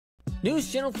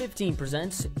News Channel 15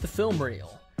 presents The Film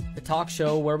Reel, the talk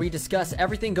show where we discuss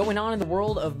everything going on in the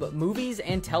world of movies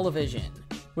and television,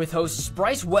 with hosts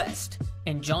Bryce West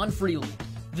and John Freeland.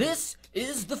 This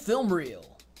is The Film Reel.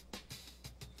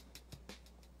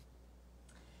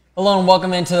 Hello and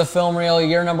welcome into The Film Reel,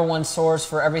 your number one source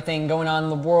for everything going on in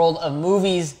the world of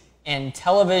movies and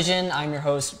television. I'm your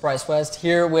host, Bryce West,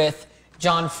 here with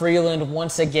John Freeland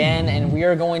once again, and we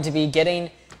are going to be getting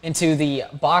into the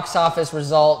box office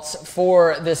results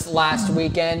for this last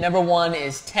weekend. Number one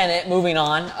is Tenet. Moving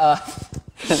on. I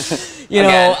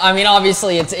mean,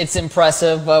 obviously it's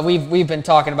impressive, but we've been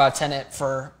talking about Tenet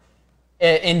for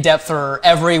in depth for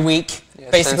every week,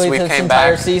 basically this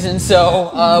entire season.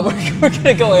 So we're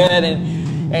gonna go ahead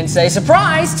and say,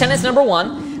 surprise, Tenet's number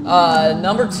one.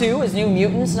 Number two is New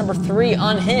Mutants. Number three,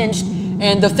 Unhinged.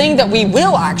 And the thing that we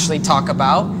will actually talk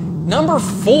about, number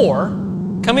four.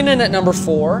 Coming in at number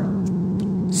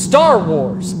 4, Star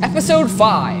Wars, Episode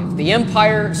 5, The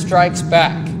Empire Strikes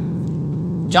Back.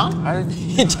 John? I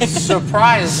was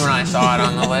surprised when I saw it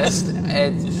on the list.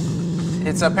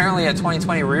 It's apparently a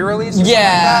 2020 re-release?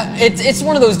 Yeah, it's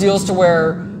one of those deals to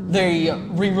where they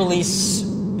re-release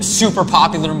super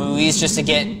popular movies just to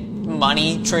get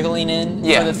money trickling in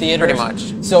for the theaters. Pretty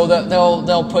much. So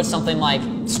they'll put something like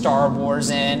Star Wars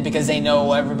in because they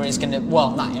know everybody's gonna,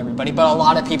 well, not everybody, but a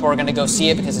lot of people are gonna go see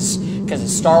it because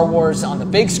it's Star Wars on the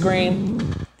big screen.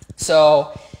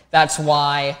 So that's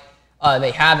why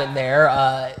they have it there.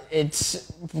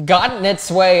 It's gotten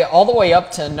its way all the way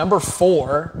up to number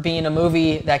 4, being a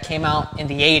movie that came out in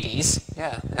the 80s.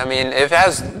 Yeah, I mean, it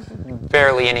has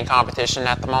barely any competition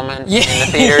at the moment in the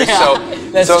theaters, so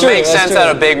it makes sense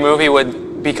that a big movie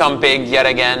would become big yet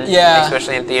again,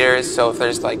 especially in theaters. So if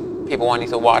there's like people wanting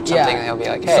to watch something, they'll be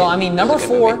like, hey. So I mean, number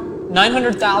 4,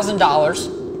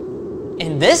 $900,000.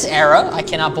 In this era, I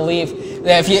cannot believe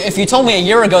that if you told me a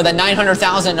year ago that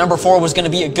 $900,000 at number 4 was going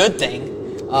to be a good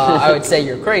thing, I would say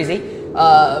you're crazy.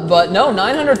 But no,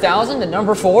 $900,000 at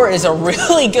number 4 is a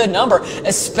really good number,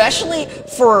 especially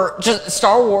for just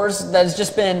Star Wars that has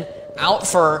just been out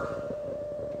for,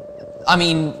 I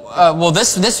mean,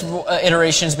 this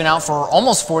iteration has been out for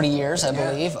almost 40 years, I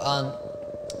believe,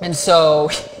 and so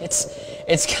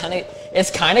it's kind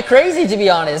of crazy, to be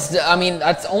honest. I mean,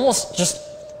 that's almost just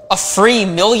a free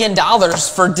 $1 million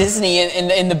for Disney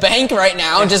in the bank right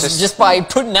now, just by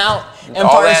putting out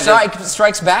Empire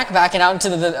Strikes Back, backing out into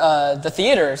the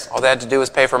theaters. All they had to do was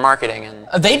pay for marketing, and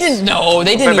they didn't know.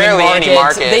 They didn't even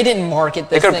market. They didn't market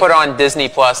this. They could put on Disney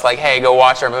Plus, like, hey, go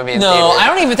watch our movie in theater. No, I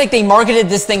don't even think they marketed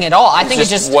this thing at all. I think it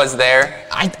just was there.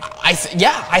 I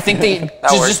think they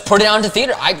just put it onto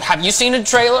theater. Have you seen a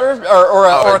trailer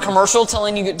or a commercial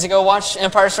telling you to go watch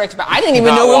Empire Strikes Back? I didn't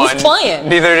even know it was playing.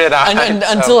 Neither did I.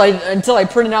 Until I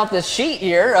printed out this sheet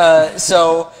here.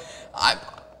 So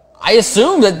I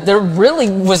assume that there really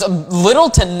was little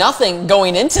to nothing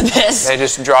going into this. They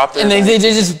just dropped it. And they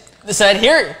just said,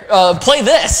 here, play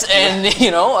this. And,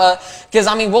 because,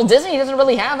 I mean, Disney doesn't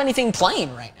really have anything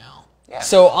playing right now. Yeah.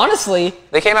 So, honestly,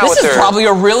 this is probably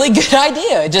a really good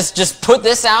idea. Just put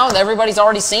this out. Everybody's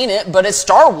already seen it, but it's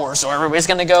Star Wars, so everybody's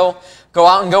going to go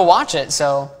out and go watch it.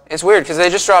 So it's weird because they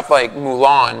just dropped like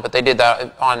Mulan, but they did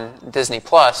that on Disney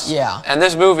Plus. Yeah. And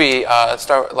this movie,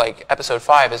 Episode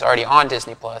 5, is already on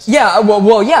Disney Plus. Yeah.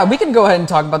 Well, yeah. We can go ahead and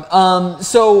talk about.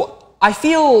 So I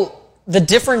feel the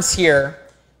difference here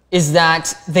is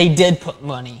that they did put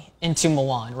money into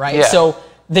Mulan, right? Yeah. So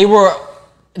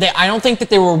I don't think that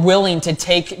they were willing to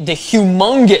take the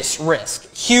huge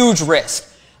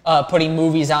risk, putting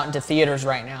movies out into theaters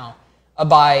right now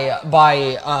by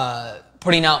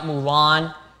putting out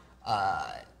Mulan,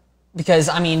 because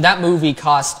I mean that movie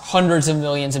cost hundreds of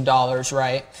millions of dollars,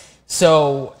 right?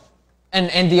 So,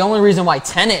 and the only reason why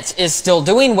Tenet is still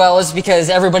doing well is because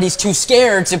everybody's too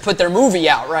scared to put their movie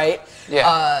out, right?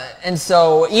 Yeah. And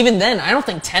so even then, I don't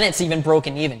think Tenet's even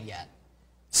broken even yet.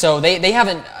 So they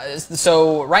haven't.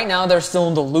 So right now they're still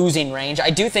in the losing range. I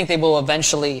do think they will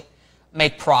eventually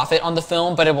make profit on the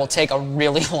film, but it will take a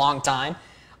really long time.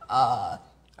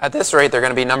 At this rate, they're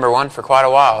going to be number 1 for quite a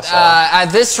while. So. At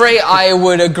this rate, I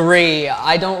would agree.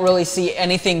 I don't really see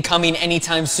anything coming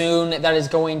anytime soon that is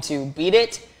going to beat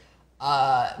it.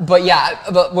 But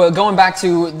going back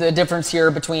to the difference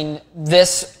here between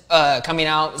this coming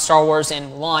out, Star Wars, and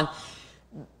Mulan,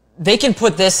 they can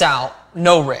put this out,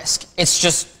 no risk. It's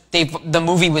just the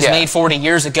movie was made 40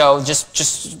 years ago. Just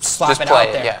slap it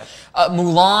out there. Yeah.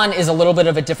 Mulan is a little bit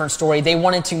of a different story. They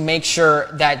wanted to make sure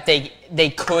that they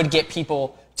could get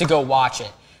people to go watch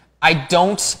it. I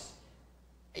don't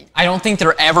think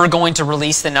they're ever going to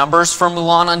release the numbers for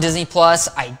Mulan on Disney Plus.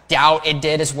 I doubt it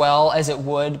did as well as it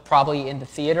would probably in the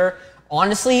theater.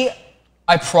 Honestly,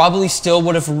 I probably still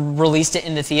would have released it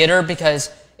in the theater because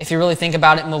if you really think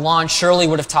about it, Mulan surely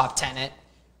would have top 10 it.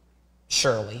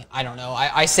 Surely. I don't know.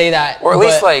 I say that. Or at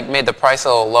least like made the price a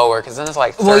little lower because then it's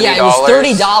like $30. Well, yeah, it was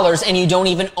 $30 and you don't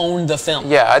even own the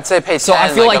film. Yeah, I'd say pay 10. So I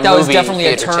feel like that was definitely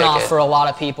a turnoff ticket for a lot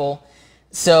of people.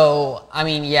 So, I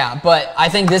mean, yeah, but I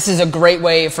think this is a great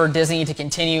way for Disney to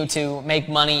continue to make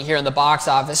money here in the box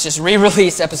office. Just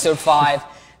re-release Episode 5,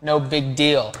 no big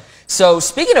deal. So,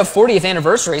 speaking of 40th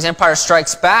anniversaries, Empire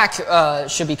Strikes Back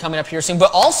should be coming up here soon,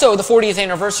 but also the 40th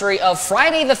anniversary of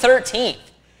Friday the 13th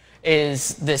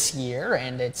is this year,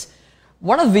 and it's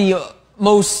one of the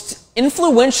most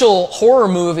influential horror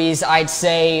movies, I'd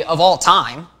say, of all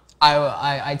time.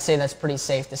 I'd say that's pretty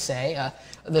safe to say.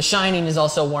 The Shining is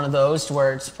also one of those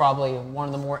where it's probably one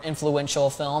of the more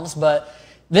influential films, but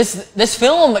this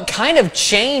film kind of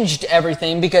changed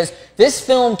everything because this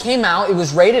film came out, it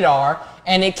was rated R,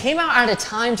 and it came out at a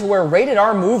time to where rated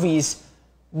R movies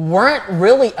weren't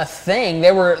really a thing.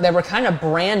 They were kind of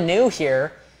brand new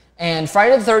here, and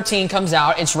Friday the 13th comes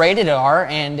out, it's rated R,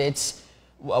 and it's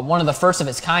one of the first of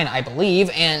its kind, I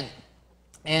believe,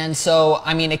 and so,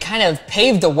 I mean, it kind of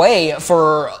paved the way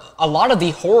for a lot of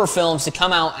the horror films to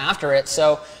come out after it.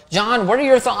 So, John, what are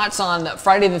your thoughts on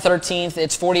Friday the 13th,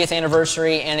 its 40th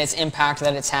anniversary, and its impact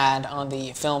that it's had on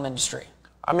the film industry?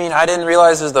 I mean, I didn't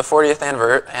realize it was the 40th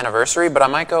anniversary, but I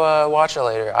might go watch it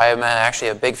later. I am actually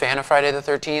a big fan of Friday the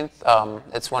 13th.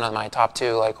 It's one of my top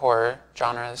 2 like horror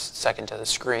genres, second to the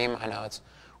Scream. I know it's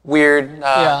weird.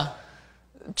 Yeah.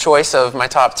 Choice of my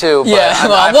top 2, but yeah,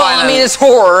 I mean, it's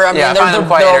horror. I mean, I find them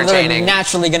quite entertaining. They're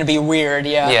naturally going to be weird,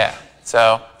 yeah. Yeah,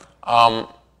 so I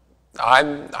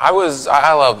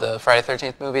love the Friday the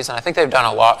 13th movies, and I think they've done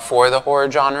a lot for the horror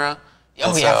genre.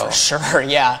 Oh, yeah, for sure,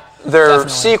 yeah. Their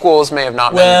definitely. Sequels may have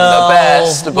not been the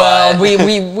best, but... Well,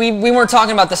 we weren't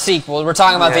talking about the sequels. We're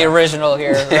talking about the original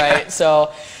here, right?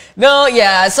 So, no,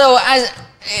 yeah, so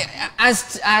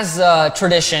as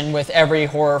tradition with every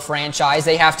horror franchise,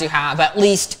 they have to have at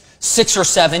least 6 or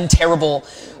 7 terrible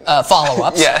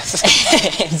follow-ups.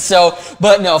 Yes. And so,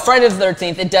 but no, Friday the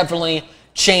 13th, it definitely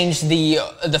changed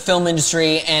the film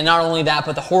industry, and not only that,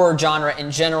 but the horror genre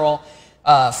in general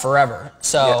forever.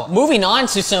 So, moving on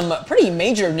to some pretty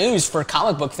major news for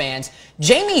comic book fans.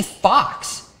 Jamie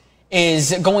Foxx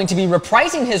is going to be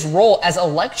reprising his role as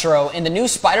Electro in the new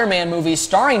Spider-Man movie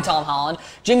starring Tom Holland.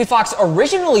 Jamie Foxx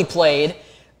originally played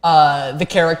the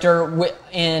character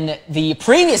in the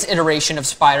previous iteration of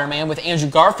Spider-Man with Andrew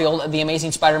Garfield, The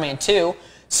Amazing Spider-Man 2.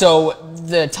 So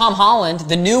the Tom Holland,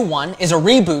 the new one, is a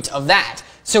reboot of that.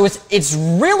 So it's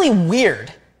really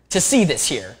weird to see this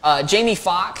here. Jamie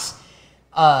Foxx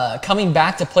coming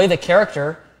back to play the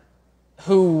character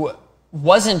who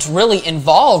wasn't really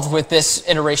involved with this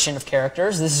iteration of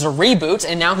characters. This is a reboot,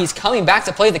 and now he's coming back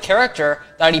to play the character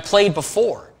that he played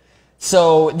before.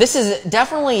 So this has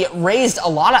definitely raised a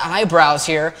lot of eyebrows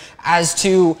here as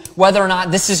to whether or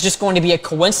not this is just going to be a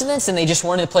coincidence and they just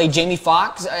wanted to play Jamie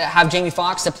Foxx, have Jamie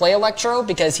Foxx to play Electro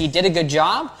because he did a good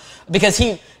job. Because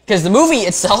the movie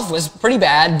itself was pretty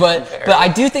bad, but I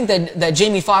do think that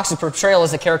Jamie Foxx's portrayal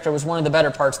as the character was one of the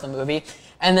better parts of the movie.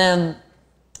 And then,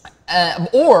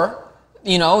 or,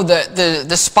 you know,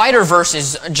 the Spider-Verse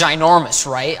is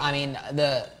ginormous, right? I mean,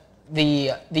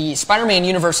 the Spider-Man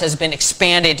universe has been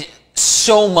expanded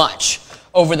so much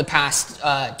over the past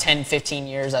 10, 15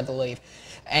 years, I believe.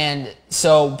 And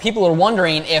so people are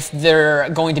wondering if they're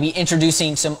going to be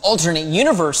introducing some alternate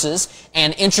universes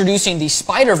and introducing the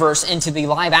Spider-Verse into the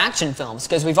live-action films,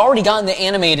 because we've already gotten the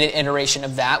animated iteration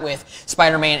of that with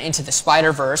Spider-Man Into the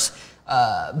Spider-Verse.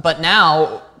 But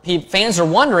now fans are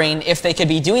wondering if they could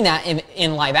be doing that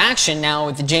in live action now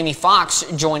with Jamie Foxx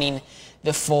joining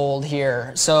the fold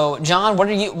here. So, John, what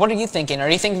are you thinking? Are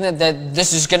you thinking that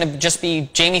this is going to just be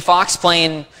Jamie Foxx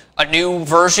playing a new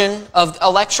version of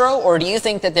Electro, or do you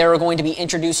think that they're going to be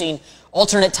introducing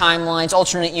alternate timelines,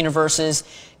 alternate universes,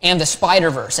 and the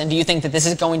Spider-Verse? And do you think that this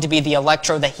is going to be the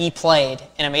Electro that he played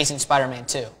in Amazing Spider-Man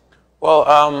 2?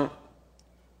 Well,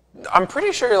 I'm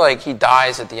pretty sure like he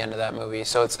dies at the end of that movie,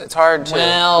 so it's hard to.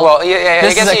 Well, yeah.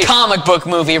 This is a comic book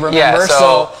movie, remember? Yeah,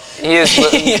 so he is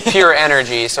pure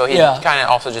energy, so he kind of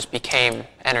also just became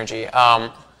energy.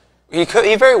 He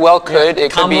very well could. Yeah.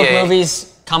 Comic book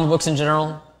movies, comic books in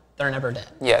general, they're never dead.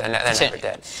 Yeah, they're never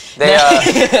dead.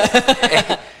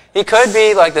 He could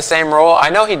be like the same role. I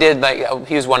know he did. Like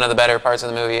he was one of the better parts of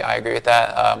the movie. I agree with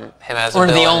that. Him as a villain.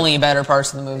 Or the only better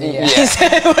parts of the movie.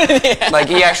 Yeah. Like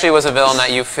he actually was a villain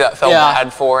that you felt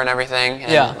bad for and everything.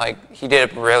 And like he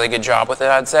did a really good job with it,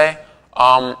 I'd say.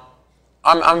 I'm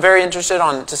very interested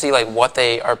to see like what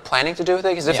they are planning to do with it.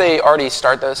 Because if they already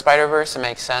start the Spider-Verse, it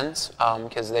makes sense.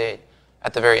 Because they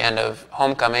at the very end of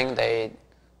Homecoming, they,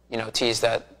 you know, tease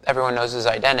that everyone knows his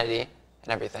identity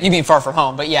and everything. You mean Far From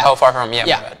Home, but yeah. Oh, Far From Home, yeah.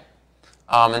 My bad.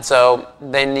 And so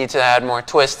they need to add more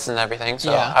twists and everything.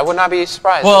 So I would not be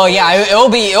surprised. Well, yeah, it'll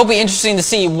be interesting to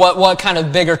see what kind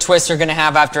of bigger twists they're going to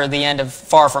have after the end of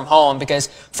Far From Home, because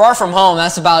Far From Home,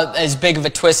 that's about as big of a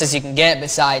twist as you can get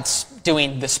besides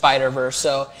doing the Spider-Verse.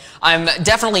 So I'm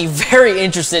definitely very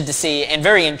interested to see and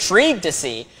very intrigued to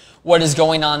see what is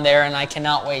going on there, and I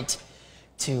cannot wait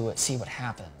to see what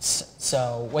happens.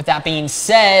 So with that being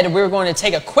said, we're going to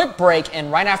take a quick break,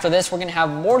 and right after this, we're going to have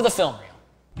more of the film reel.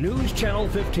 News Channel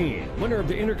 15, winner of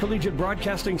the Intercollegiate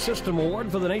Broadcasting System Award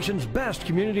for the nation's best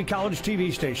community college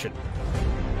TV station.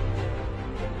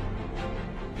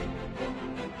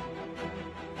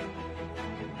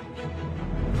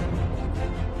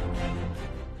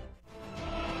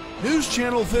 News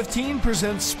Channel 15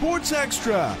 presents Sports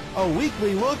Extra, a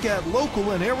weekly look at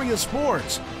local and area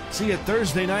sports. See it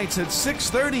Thursday nights at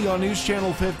 6:30 on News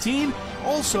Channel 15,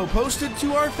 also posted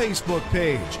to our Facebook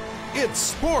page. It's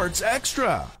Sports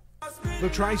Extra. The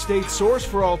tri-state source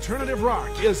for alternative rock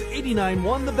is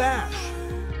 89.1 The Bash.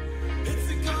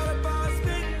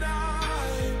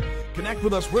 Connect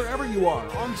with us wherever you are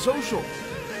on social.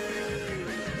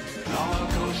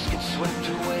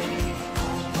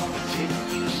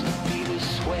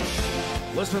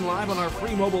 Listen live on our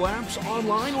free mobile apps,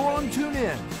 online, or on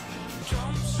TuneIn.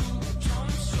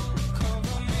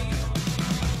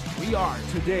 We are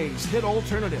today's hit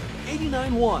alternative,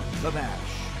 89.1 The Bash.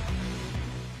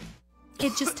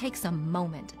 It just takes a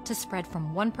moment to spread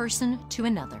from one person to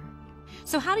another.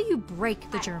 So how do you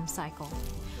break the germ cycle?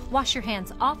 Wash your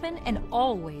hands often and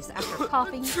always after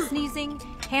coughing, sneezing,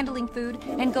 handling food,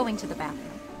 and going to the bathroom.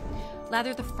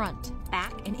 Lather the front,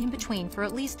 back, and in between for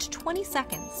at least 20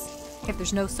 seconds. If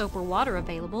there's no soap or water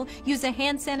available, use a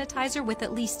hand sanitizer with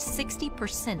at least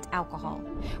 60% alcohol.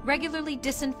 Regularly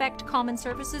disinfect common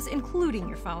surfaces, including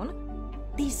your phone.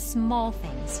 These small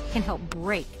things can help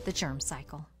break the germ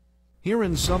cycle. Here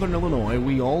in Southern Illinois,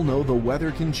 we all know the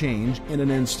weather can change in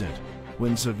an instant.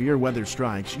 When severe weather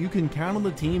strikes, you can count on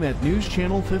the team at News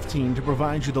Channel 15 to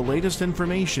provide you the latest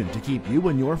information to keep you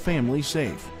and your family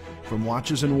safe. From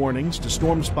watches and warnings to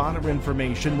storm spotter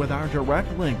information with our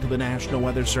direct link to the National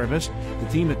Weather Service, the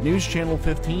team at News Channel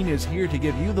 15 is here to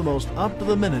give you the most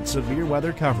up-to-the-minute severe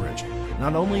weather coverage,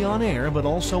 not only on air but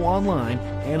also online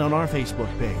and on our Facebook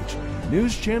page.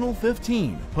 News Channel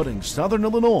 15, putting Southern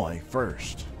Illinois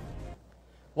first.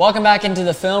 Welcome back into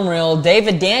the film reel.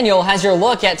 David Daniel has your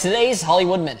look at today's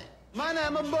Hollywood Minute. My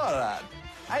name is Borat.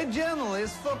 I'm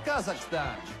journalist for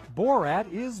Kazakhstan. Borat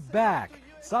is back.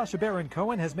 Sacha Baron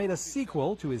Cohen has made a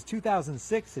sequel to his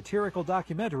 2006 satirical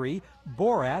documentary,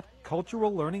 Borat,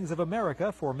 Cultural Learnings of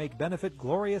America for Make Benefit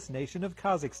Glorious Nation of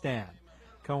Kazakhstan.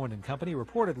 Cohen and company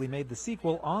reportedly made the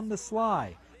sequel on the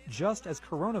sly, just as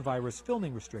coronavirus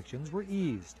filming restrictions were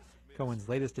eased. Cohen's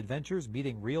latest adventures,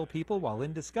 meeting real people while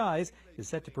in disguise, is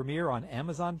set to premiere on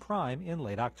Amazon Prime in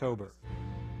late October.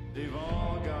 They've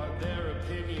all got their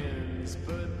opinions,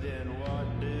 but then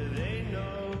what do they know?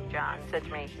 John said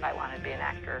to me, I want to be an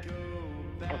actor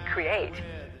and create.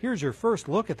 Here's your first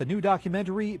look at the new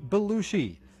documentary,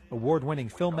 Belushi. Award-winning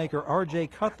filmmaker R.J.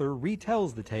 Cutler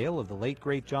retells the tale of the late,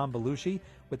 great John Belushi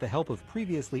with the help of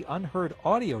previously unheard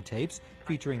audio tapes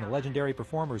featuring the legendary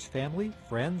performer's family,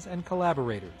 friends, and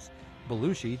collaborators.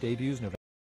 Belushi debuts November.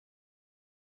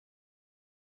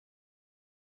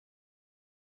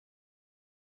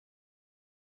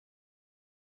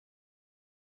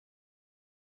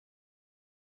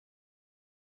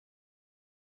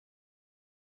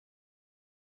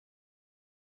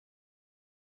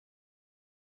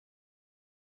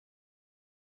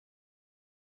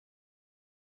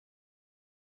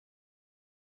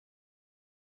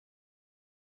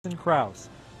 Krause.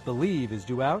 Believe is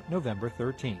due out November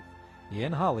 13th.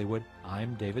 In Hollywood,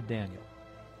 I'm David Daniel.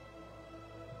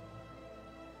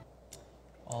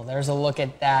 Well, there's a look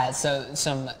at that. So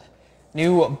some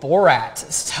new Borat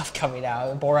stuff coming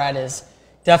out. Borat is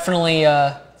definitely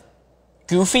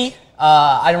goofy.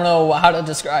 I don't know how to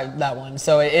describe that one.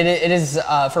 So it is,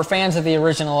 for fans of the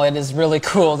original, it is really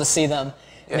cool to see them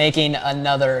making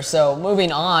another. So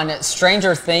moving on,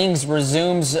 Stranger Things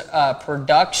resumes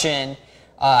production.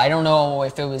 I don't know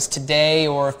if it was today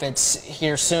or if it's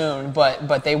here soon,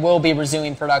 but they will be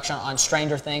resuming production on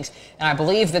Stranger Things. And I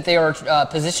believe that they are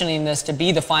positioning this to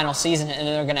be the final season, and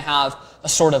they're going to have a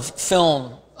sort of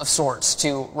film of sorts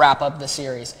to wrap up the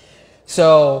series.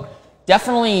 So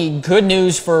definitely good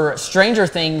news for Stranger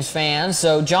Things fans.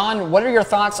 So John, what are your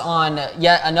thoughts on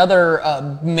yet another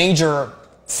major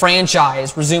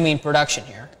franchise resuming production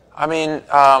here? I mean,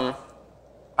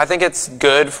 I think it's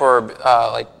good for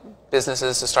like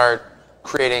businesses to start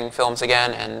creating films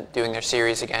again and doing their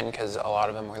series again, because a lot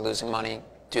of them were losing money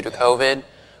due to COVID.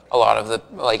 A lot of the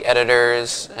like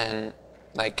editors and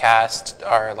like cast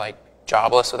are like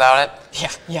jobless without it.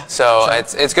 Yeah. So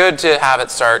it's good to have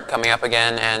it start coming up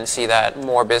again and see that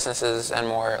more businesses and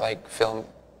more like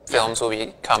films will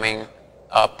be coming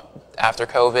up after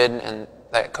COVID, and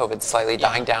that COVID's slightly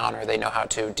dying down, or they know how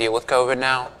to deal with COVID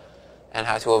now and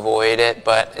how to avoid it.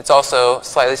 But it's also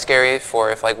slightly scary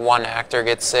for if like one actor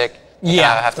gets sick,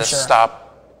 have to stop.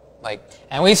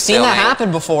 And we've seen that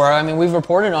happen before. I mean, we've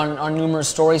reported on numerous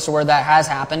stories where that has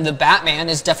happened. The Batman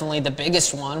is definitely the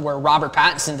biggest one, where Robert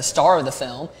Pattinson, the star of the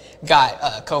film, got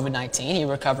COVID-19. He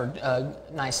recovered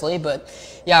nicely, but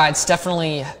yeah, it's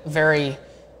definitely very.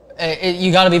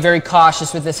 You got to be very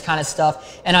cautious with this kind of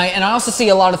stuff. And I also see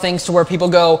a lot of things to where people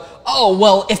go, oh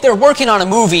well, if they're working on a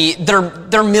movie,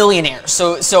 they're millionaires,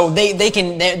 so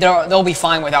they'll be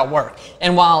fine without work.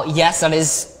 And while yes, that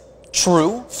is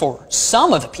true for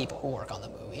some of the people who work on the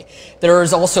movie,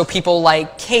 there's also people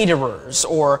like caterers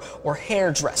or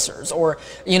hairdressers, or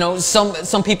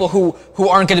some people who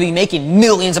aren't going to be making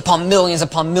millions upon millions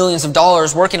upon millions of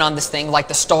dollars working on this thing like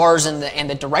the stars and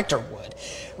the director would,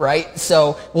 right?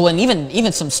 So and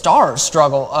even some stars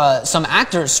struggle, some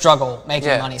actors struggle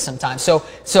making money sometimes. So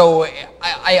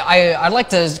I like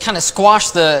to kind of squash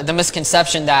the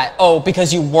misconception that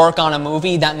because you work on a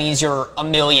movie that means you're a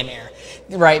millionaire.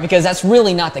 Right, because that's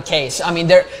really not the case. I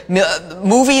mean,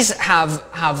 movies have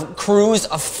crews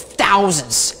of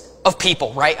thousands of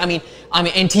people, right? I mean,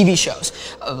 and TV shows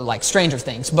like Stranger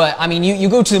Things. But I mean, you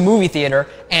go to the movie theater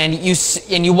and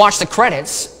you watch the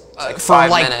credits for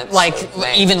 5 minutes, like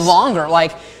even longer,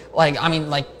 like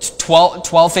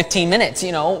 12, 15 minutes,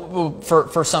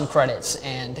 for some credits.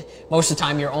 And most of the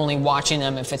time, you're only watching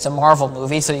them if it's a Marvel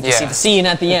movie, so you can see the scene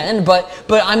at the end. But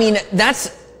I mean,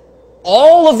 that's.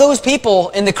 All of those people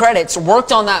in the credits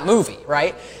worked on that movie,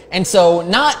 right? And so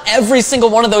not every single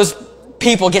one of those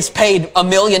people gets paid $1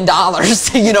 million,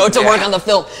 to work on the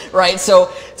film, right?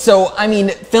 So I mean,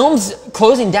 films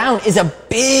closing down is a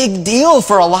big deal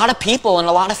for a lot of people and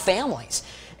a lot of families.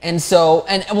 And so,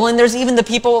 and there's even the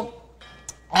people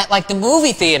at like the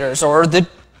movie theaters or the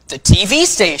TV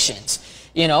stations.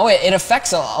 It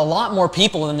affects a lot more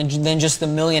people than just the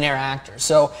millionaire actors.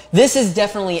 So this is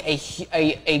definitely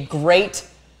a great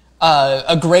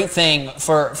thing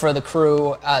for the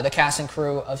crew, the cast and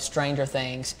crew of Stranger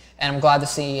Things, and I'm glad to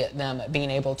see them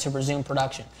being able to resume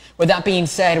production. With that being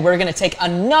said, we're going to take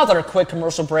another quick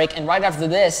commercial break, and right after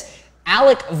this,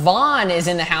 Alec Vaughn is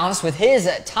in the house with his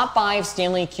top 5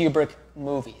 Stanley Kubrick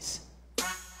movies.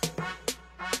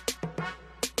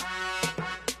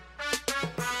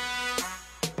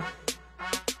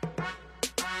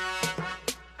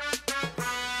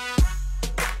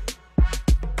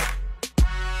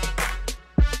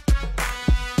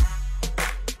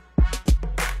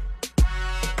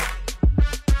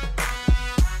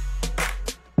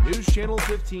 News Channel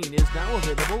 15 is now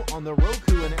available on the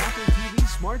Roku and Apple TV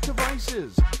smart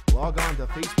devices. Log on to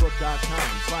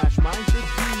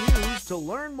facebook.com/my15news to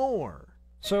learn more.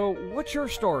 So, what's your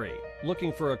story?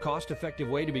 Looking for a cost-effective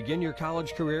way to begin your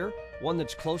college career? One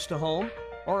that's close to home?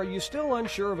 Or are you still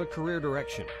unsure of a career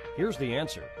direction? Here's the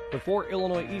answer. The 4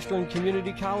 Illinois Eastern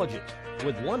Community Colleges.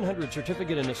 With 100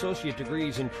 certificate and associate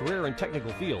degrees in career and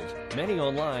technical fields, many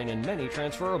online and many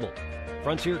transferable.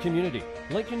 Frontier Community,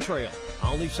 Lincoln Trail,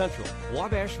 Olney Central,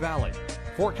 Wabash Valley.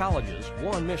 4 colleges,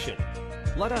 1 mission.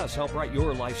 Let us help write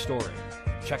your life story.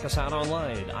 Check us out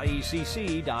online at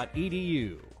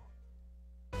iecc.edu.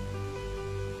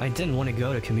 I didn't want to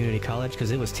go to community college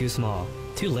because it was too small,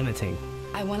 too limiting.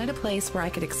 I wanted a place where I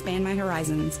could expand my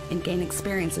horizons and gain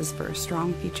experiences for a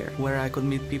strong future. Where I could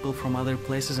meet people from other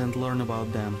places and learn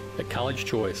about them. A college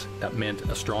choice that meant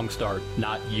a strong start,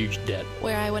 not huge debt.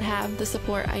 Where I would have the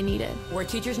support I needed. Where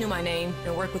teachers knew my name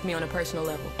and worked with me on a personal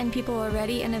level. And people were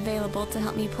ready and available to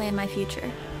help me plan my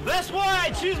future. That's why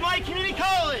I choose my community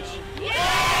college!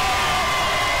 Yeah!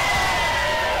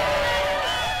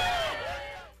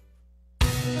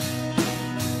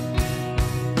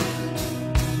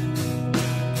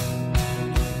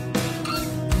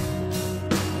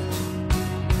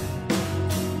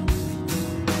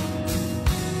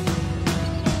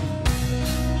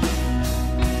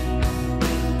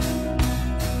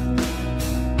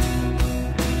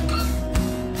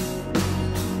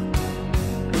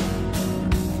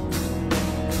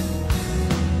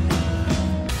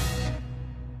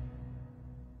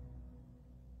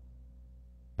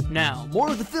 Now, more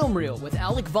of the Film Reel with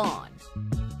Alec Vaughn.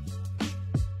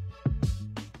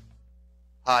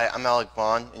 Hi, I'm Alec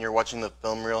Vaughn, and you're watching the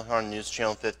Film Reel here on News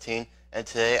Channel 15. and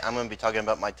today I'm going to be talking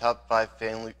about my top 5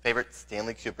 favorite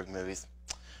Stanley Kubrick movies.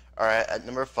 Alright, at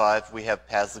number 5 we have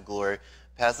Paths of Glory.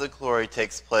 Paths of Glory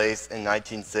takes place in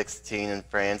 1916 in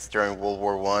France during World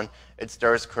War I. It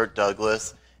stars Kirk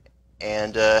Douglas,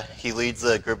 and he leads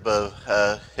a group of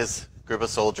his group of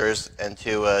soldiers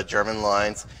into German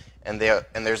lines, and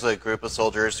there's a group of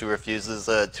soldiers who refuses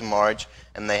to march,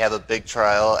 and they have a big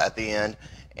trial at the end,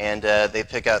 and they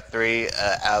pick out 3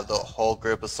 out of the whole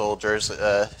group of soldiers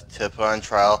to put on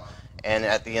trial, and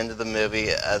at the end of the movie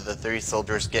the 3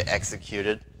 soldiers get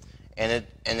executed, and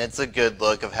it's a good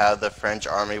look of how the French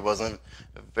army wasn't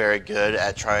very good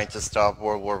at trying to stop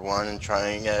World War I and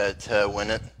trying to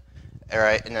win it.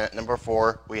 Alright, and at number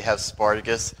 4 we have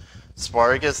Spartacus.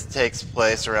 Spartacus takes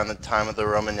place around the time of the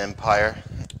Roman Empire.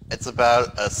 It's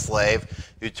about a slave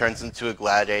who turns into a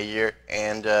gladiator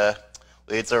and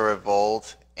leads a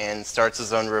revolt and starts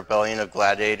his own rebellion of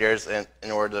gladiators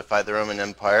in order to fight the Roman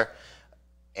Empire.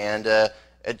 And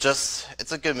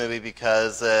it's a good movie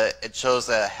because it shows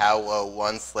how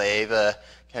one slave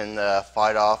can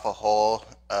fight off a whole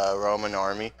Roman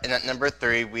army. And at number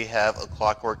 3 we have A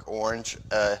Clockwork Orange.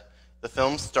 The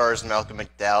film stars Malcolm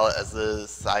McDowell as a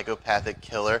psychopathic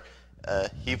killer.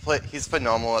 He's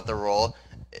phenomenal at the role.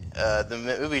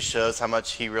 The movie shows how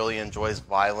much he really enjoys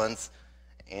violence,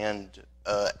 and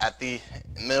at the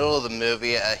middle of the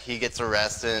movie he gets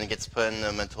arrested and gets put in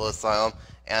a mental asylum,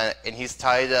 and he's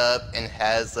tied up and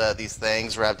has these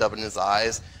things wrapped up in his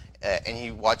eyes, and he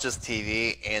watches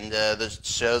TV, and the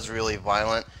show's really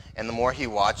violent, and the more he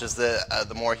watches it,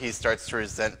 the more he starts to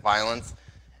resent violence.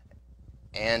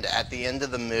 And at the end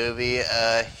of the movie,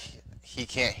 he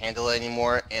can't handle it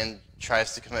anymore and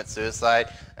tries to commit suicide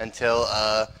until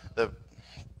the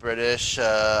British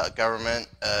government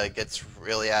gets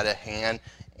really out of hand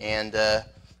and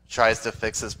tries to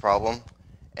fix his problem.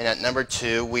 And at number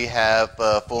 2, we have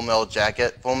Full Metal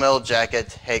Jacket. Full Metal Jacket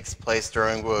takes place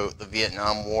during the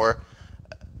Vietnam War.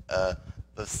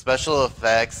 The special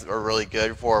effects are really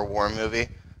good for a war movie.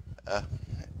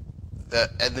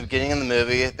 At the beginning of the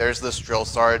movie, there's this drill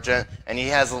sergeant, and he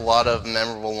has a lot of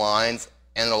memorable lines,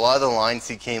 and a lot of the lines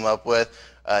he came up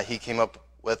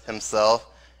with himself.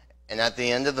 And at the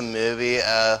end of the movie,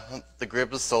 the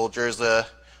group of soldiers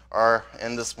are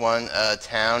in this one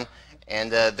town, and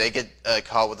they get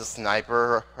caught with a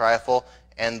sniper rifle,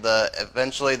 and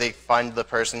eventually they find the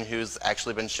person who's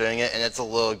actually been shooting it, and it's a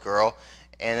little girl,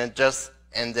 and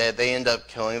they end up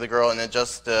killing the girl, and it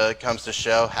just comes to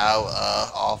show how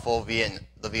awful the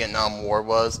Vietnam War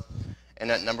was. And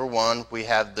at number 1, we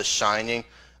have The Shining.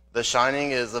 The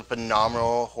Shining is a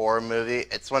phenomenal horror movie.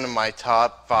 It's one of my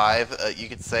top 5, you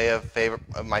could say, of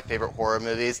my favorite horror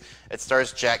movies. It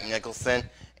stars Jack Nicholson,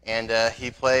 and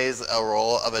he plays a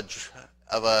role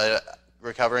of a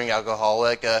recovering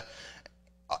alcoholic,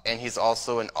 and he's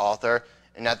also an author.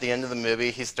 And at the end of the movie,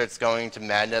 he starts going into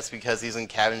madness because he's in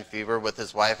cabin fever with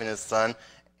his wife and his son.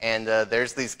 And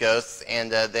there's these ghosts,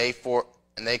 and they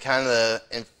kind of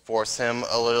enforce him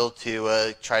a little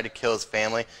to try to kill his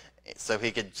family so he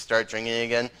could start drinking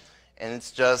again. And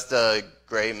it's just a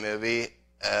great movie.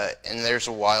 And there's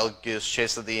a wild goose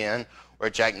chase at the end where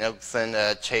Jack Nicholson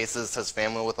chases his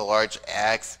family with a large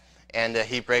axe, and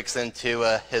he breaks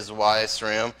into his wife's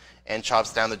room and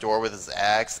chops down the door with his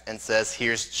axe and says,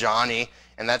 "Here's Johnny."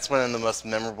 And that's one of the most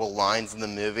memorable lines in the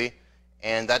movie.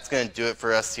 And that's going to do it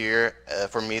for us here,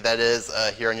 for me that is,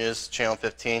 here on News Channel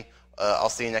 15. I'll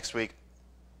see you next week.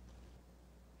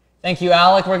 Thank you,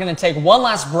 Alec. We're going to take one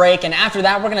last break, and after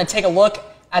that we're going to take a look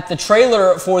at the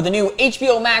trailer for the new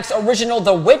HBO Max original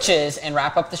The Witches and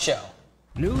wrap up the show.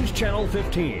 News Channel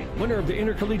 15, winner of the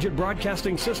Intercollegiate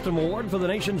Broadcasting System Award for the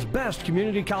nation's best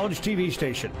community college TV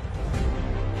station.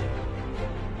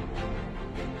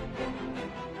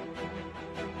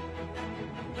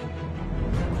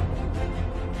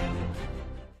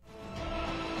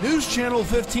 News Channel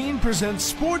 15 presents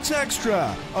Sports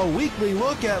Extra, a weekly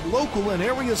look at local and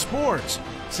area sports.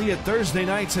 See it Thursday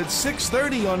nights at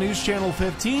 6:30 on News Channel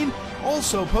 15,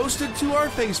 also posted to our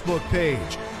Facebook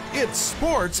page. It's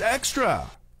Sports Extra.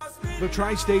 The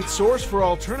tri-state source for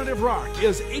alternative rock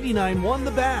is 89.1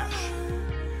 The Bash.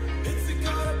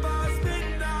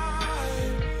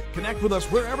 Connect with us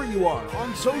wherever you are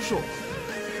on social.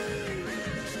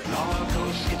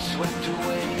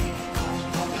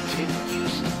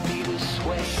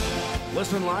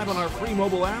 Listen live on our free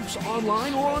mobile apps,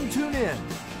 online, or on TuneIn.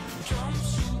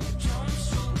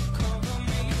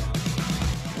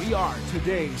 We are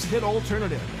today's hit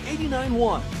alternative,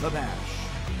 89.1 The Bash.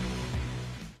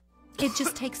 It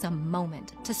just takes a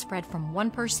moment to spread from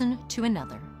one person to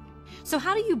another. So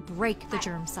how do you break the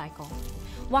germ cycle?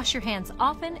 Wash your hands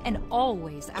often and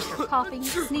always after coughing,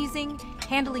 sneezing,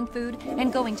 handling food,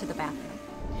 and going to the bathroom.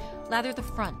 Lather the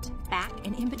front, back,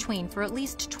 and in between for at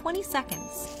least 20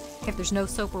 seconds. If there's no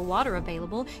soap or water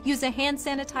available, use a hand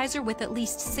sanitizer with at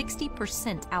least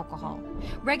 60% alcohol.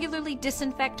 Regularly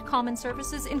disinfect common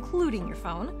surfaces, including your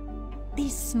phone.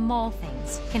 These small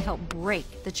things can help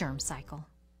break the germ cycle.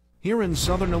 Here in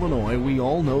Southern Illinois, we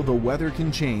all know the weather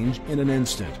can change in an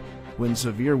instant. When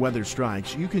severe weather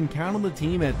strikes, you can count on the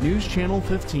team at News Channel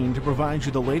 15 to provide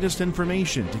you the latest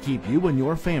information to keep you and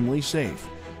your family safe.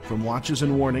 From watches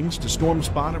and warnings to storm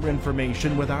spotter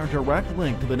information with our direct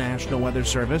link to the National Weather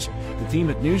Service, the team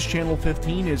at News Channel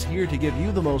 15 is here to give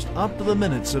you the most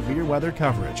up-to-the-minute severe weather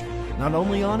coverage, not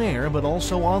only on air but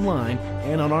also online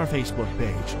and on our Facebook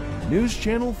page. News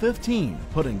Channel 15,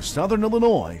 putting Southern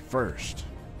Illinois first.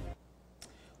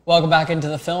 Welcome back into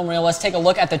the film reel. Let's take a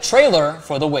look at the trailer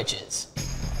for The Witches.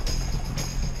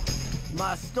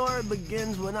 My story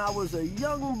begins when I was a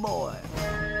young boy.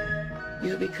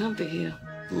 You'll be comfy here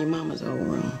in your mama's old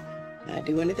room. I'd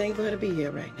do anything for her to be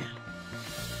here right now.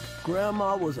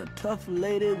 Grandma was a tough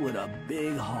lady with a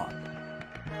big heart.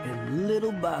 And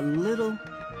little by little,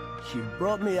 she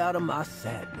brought me out of my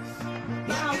sadness.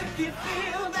 Now if you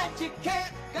feel that you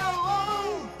can't go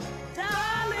on,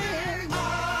 darling,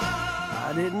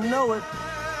 I didn't know it,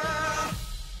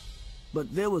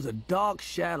 but there was a dark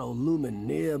shadow looming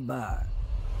nearby.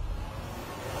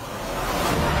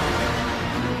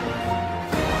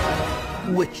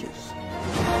 Witches.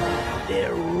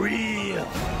 They're real,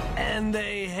 and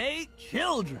they hate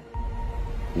children.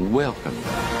 Welcome.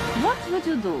 What would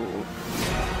you do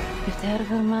if there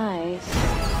were mice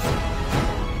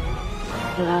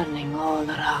running all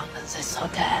around and they saw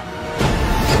death?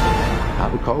 I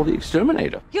would call the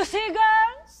exterminator. You see,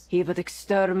 girls? He would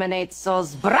exterminate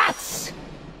those brats.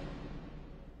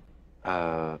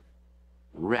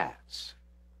 Rats.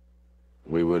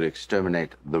 We would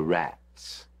exterminate the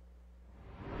rats.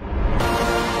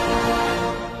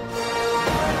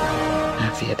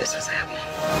 I feared this was happening.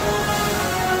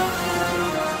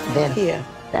 Then here,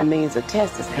 that means a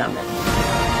test is coming.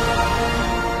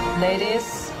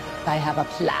 Ladies, I have a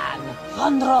plan.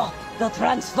 Andro, to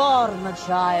transform a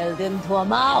child into a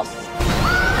mouse.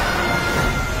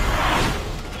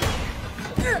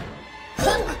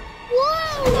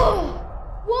 Whoa!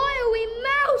 Why are we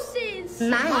mouses?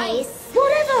 Mice?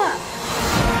 Whatever!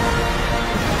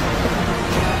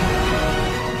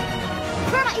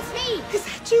 Grandma, it's me! Is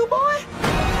that you, boy?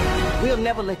 We'll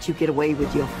never let you get away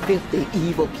with your filthy,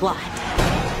 evil plot.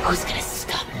 Who's gonna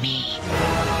stop me?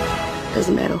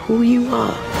 Doesn't matter who you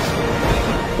are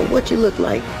or what you look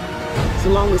like, so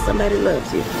long as somebody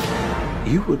loves you.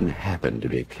 You wouldn't happen to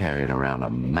be carrying around a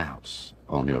mouse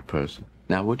on your person,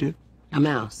 now would you? A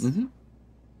mouse? Mm-hmm.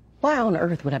 Why on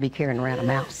earth would I be carrying around a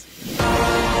mouse?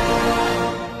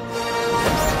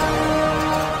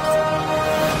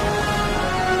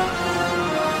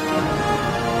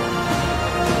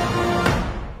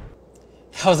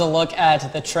 That was a look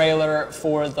at the trailer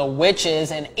for The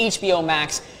Witches, an HBO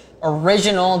Max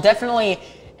original. Definitely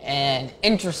an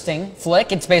interesting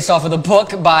flick. It's based off of the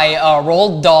book by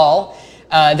Roald Dahl.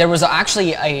 There was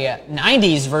actually a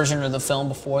 90s version of the film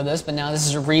before this, but now this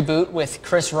is a reboot with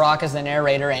Chris Rock as the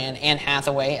narrator and Anne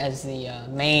Hathaway as the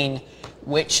main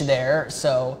witch there.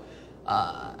 So,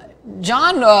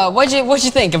 John, what'd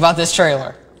you think about this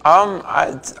trailer?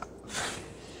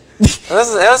 It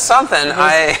was something.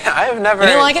 I've never. You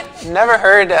didn't like it? Never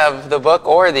heard of the book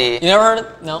or the. You never heard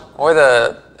it? No. Or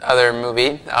the other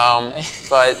movie,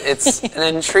 but it's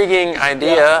an intriguing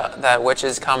idea that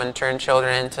witches come and turn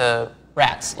children into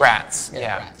rats. Rats.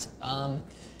 Yeah. Rats.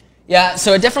 Yeah.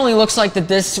 So it definitely looks like that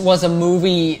this was a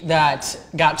movie that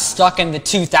got stuck in the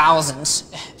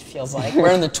 2000s. It feels like we're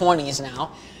in the 20s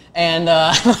now, and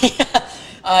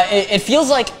it feels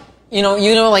like. You know,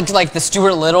 like the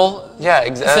Stuart Little film.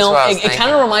 It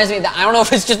kind of reminds me that I don't know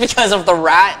if it's just because of the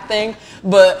rat thing,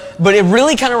 but it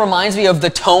really kind of reminds me of the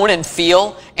tone and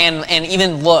feel and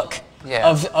even look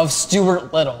of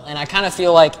Stuart Little. And I kind of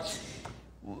feel like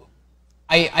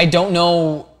I don't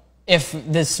know if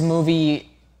this movie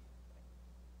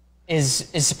is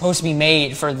supposed to be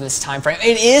made for this time frame.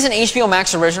 It is an HBO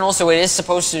Max original, so it is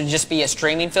supposed to just be a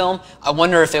streaming film. I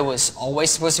wonder if it was always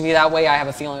supposed to be that way. I have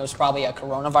a feeling it was probably a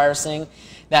coronavirus thing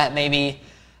that maybe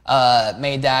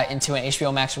made that into an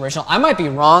HBO Max original. I might be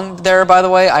wrong there, by the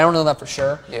way. I don't know that for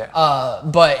sure. Yeah.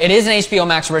 But it is an HBO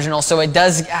Max original, so it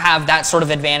does have that sort of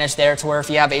advantage there to where if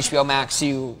you have HBO Max,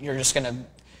 you're just going to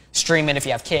stream it if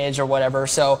you have kids or whatever.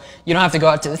 So you don't have to go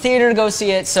out to the theater to go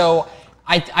see it. So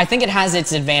I think it has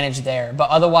its advantage there, but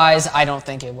otherwise, I don't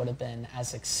think it would have been as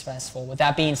successful. With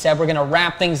that being said, we're going to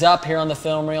wrap things up here on the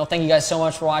Film Reel. Thank you guys so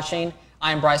much for watching.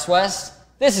 I'm Bryce West.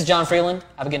 This is John Freeland.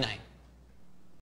 Have a good night.